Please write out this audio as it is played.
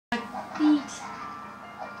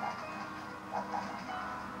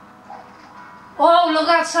look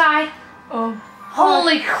outside. Oh.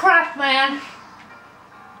 Holy crap, man.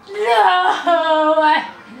 No!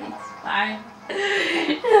 It's fine.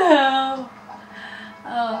 No.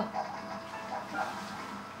 Oh.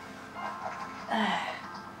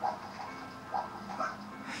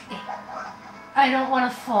 I don't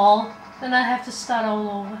want to fall. Then I have to start all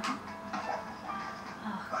over.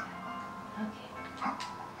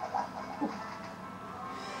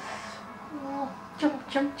 Jump,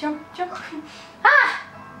 jump, jump, jump. Ah!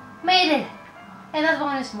 Made it! And that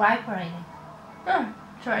one is vibrating. Oh,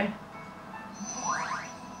 try.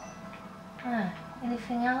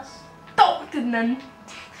 Anything else? Don't! And then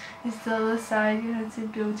it's the other side you have to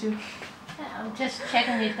go to. Yeah, I'm just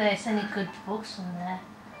checking if there's any good books in there.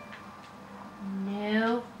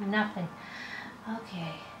 No, nothing.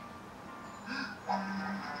 Okay.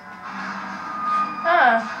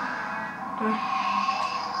 Ah!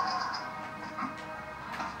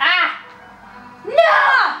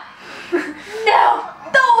 No! No!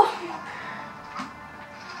 No!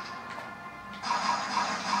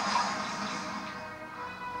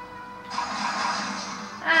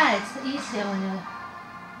 It's easier when you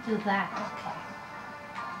do that. Okay.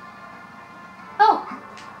 Oh!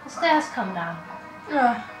 The stairs come down.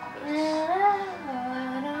 Yeah.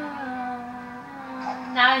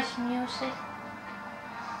 Nice music.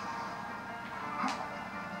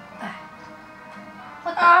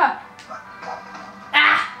 What the?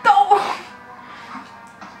 No!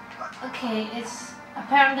 Okay, it's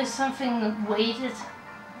apparently something weighted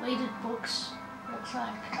books, looks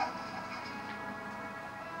like.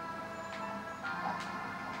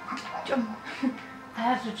 Jump. I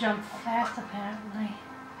have to jump fast apparently.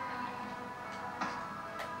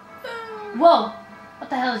 Whoa! What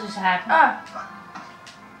the hell just happened?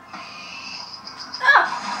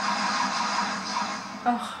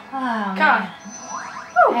 Oh, Oh God. man.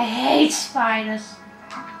 I hate spiders.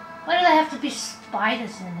 Why do there have to be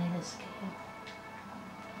spiders in this game?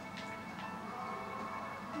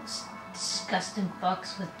 Those disgusting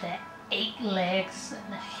bugs with their 8 legs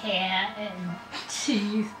and hair and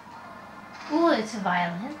teeth. Ooh, it's a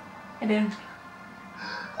violin. and then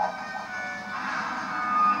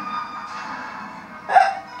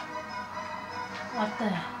What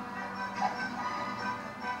the?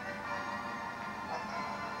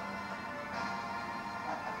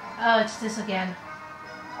 Oh, it's this again.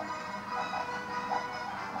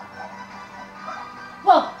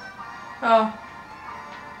 Whoa! oh,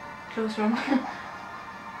 close one.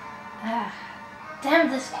 Ah, damn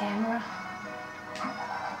this camera.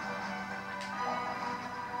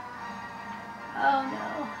 Oh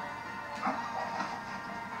no.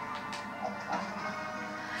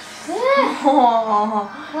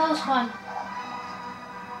 Oh. Close one.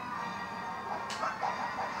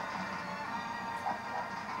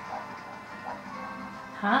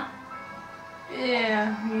 Huh?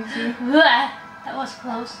 Yeah, me too. That was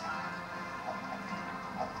close.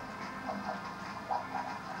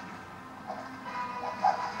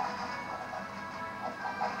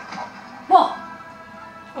 Whoa!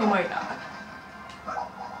 Oh my God.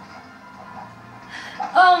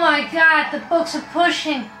 Oh my god, the books are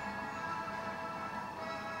pushing.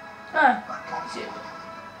 Shit.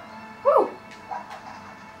 Woo!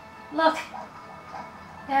 Look,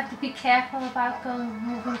 you have to be careful about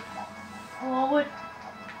moving forward.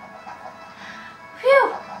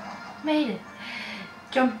 Phew! Made it.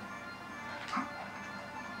 Jump.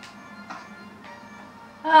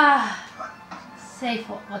 Ah, safe.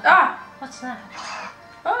 What's that?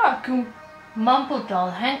 Cool. Mumble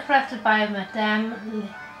doll, handcrafted by Madame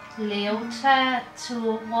Leota to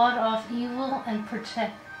ward off evil and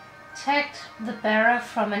protect the bearer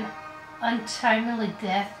from an untimely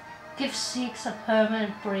death. Give Seeks a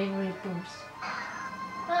permanent bravery boost.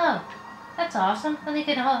 Oh, that's awesome. And they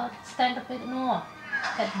can stand a bit more.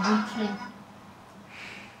 That weakling.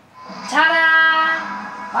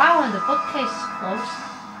 Ta-da! Wow, and the bookcase is closed.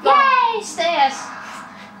 Yay! Stairs!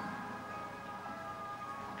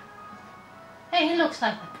 Hey, he looks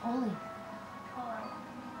like a pulley.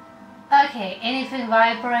 Okay, anything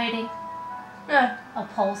vibrating Yeah. or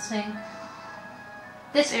pulsing?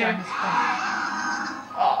 This There. one is fun.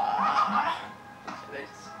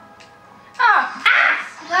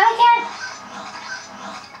 Not again!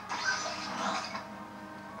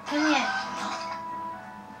 Come here.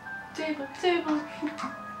 Table.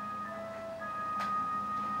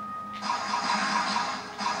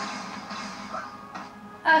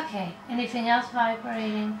 Okay, anything else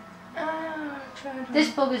vibrating? This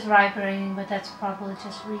book is vibrating, but that's probably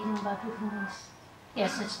just reading, but we can use...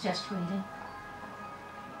 Yes, it's just reading.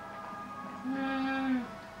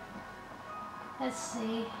 Let's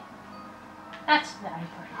see. That's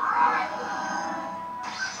library.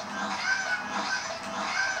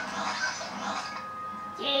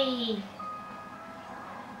 Yay!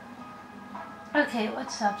 Okay,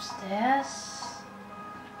 what's upstairs?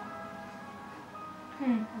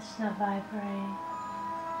 It's not vibrating.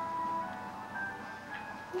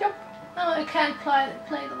 Yep. Oh, I can't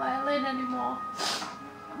play the violin anymore.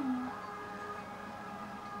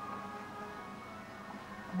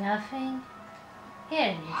 Nothing.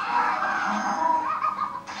 Here it is.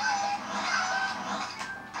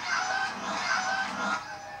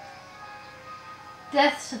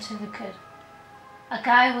 Death certificate. A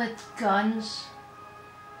guy with guns.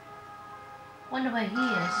 Wonder where he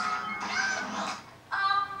is.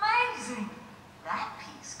 Amazing! That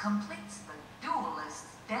piece completes the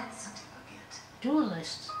duelist's death certificate.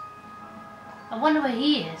 Duelist. I wonder where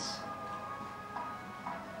he is.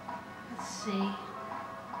 Let's see.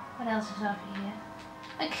 What else is up here?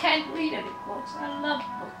 I can't read any books. I love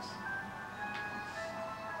books.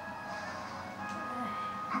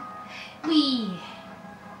 Wee.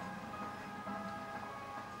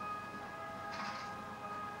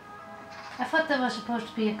 I thought there was supposed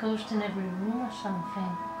to be a ghost in every room or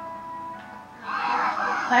something.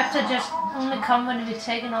 Perhaps they just only come when we've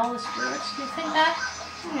taken all the spirits. Do you think that?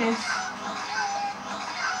 Yes.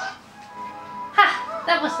 Ha!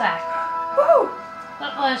 That was that. Woohoo!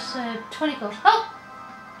 That was 20 ghosts. Oh!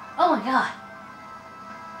 Oh my god.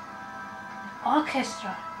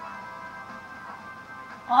 Orchestra.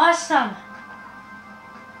 Awesome.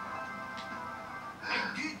 A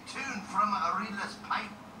good tune from Aurelia's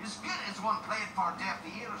pipe is good as one played for deaf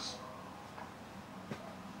ears.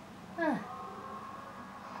 Huh.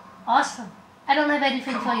 Awesome. I don't have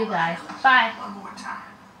anything for you guys. Bye. One more time.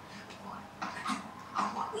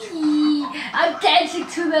 Whee! I'm dancing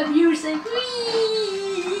to the music.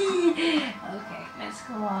 Whee! Okay, let's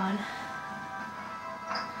go on.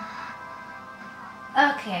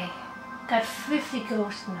 Okay, got 50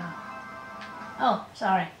 ghosts now. Oh,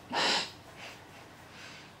 sorry.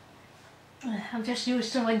 I'm just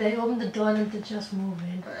used to when they open the door and they just move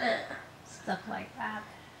in. Stuff like that.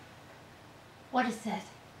 What is that?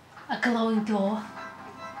 A glowing door.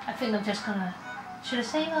 I think I'm just gonna... Should I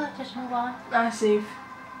save or just move on? I save.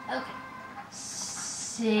 Okay.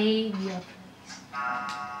 Save your place.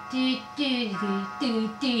 Do.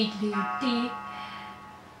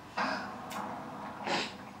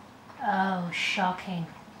 Oh, shocking.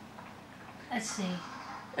 Let's see.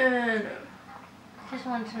 No. Just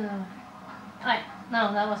want to... Alright,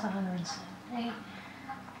 no, that was 170.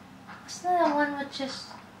 Wasn't there one with just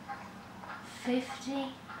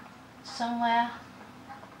 50 somewhere?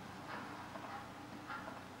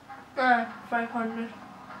 500.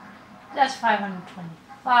 That's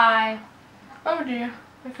 525. Oh dear.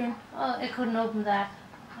 Okay. Oh, it couldn't open that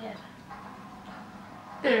yet.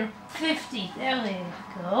 There. 50, there we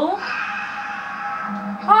go.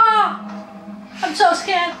 Ah! I'm so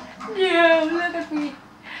scared. No, look at me.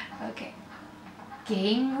 Okay.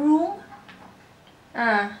 Game room?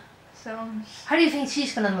 Sounds. How do you think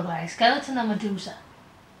she's gonna look like? Skeleton or Medusa?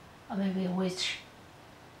 Or maybe a witch?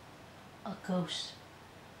 A ghost?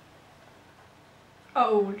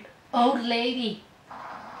 Old. Old lady.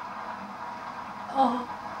 Oh,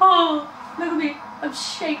 look at me. I'm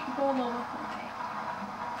shaking all over. Okay.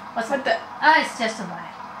 What's What that? the? Ah, it's just a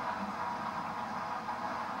lie.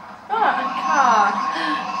 Ah, a card.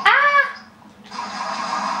 Ah!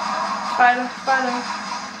 Spider.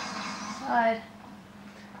 Side.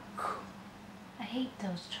 I hate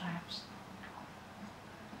those traps.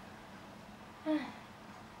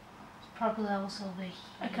 It's probably also over here.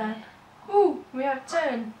 Okay. Ooh, we have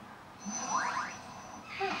 10.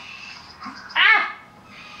 Ah!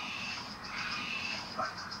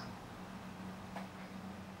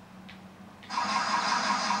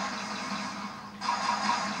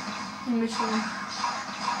 Mission.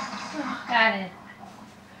 Got it.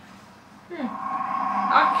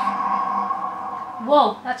 Ak. Whoa,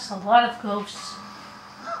 that's a lot of ghosts.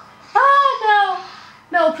 Ah, no!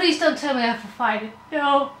 No, please don't tell me I have to fight it.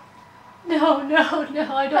 No. No,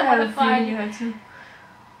 I don't want to fight it.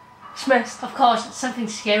 Smashed. Of course, something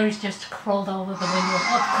scary's just crawled over the window.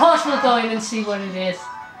 Of course we'll go in and see what it is.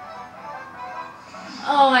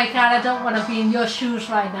 Oh my god, I don't want to be in your shoes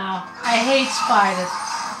right now. I hate spiders.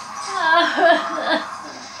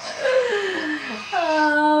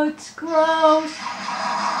 Oh, it's gross.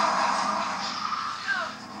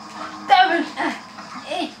 Damn it.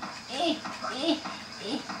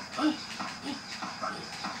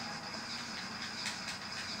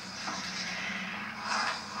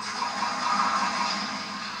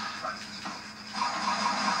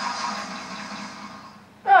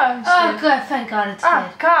 Oh, it's Oh dead. god, thank god it's Ah,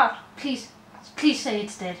 dead. God. Please say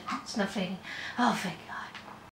it's dead. It's not faking. Oh, thank god.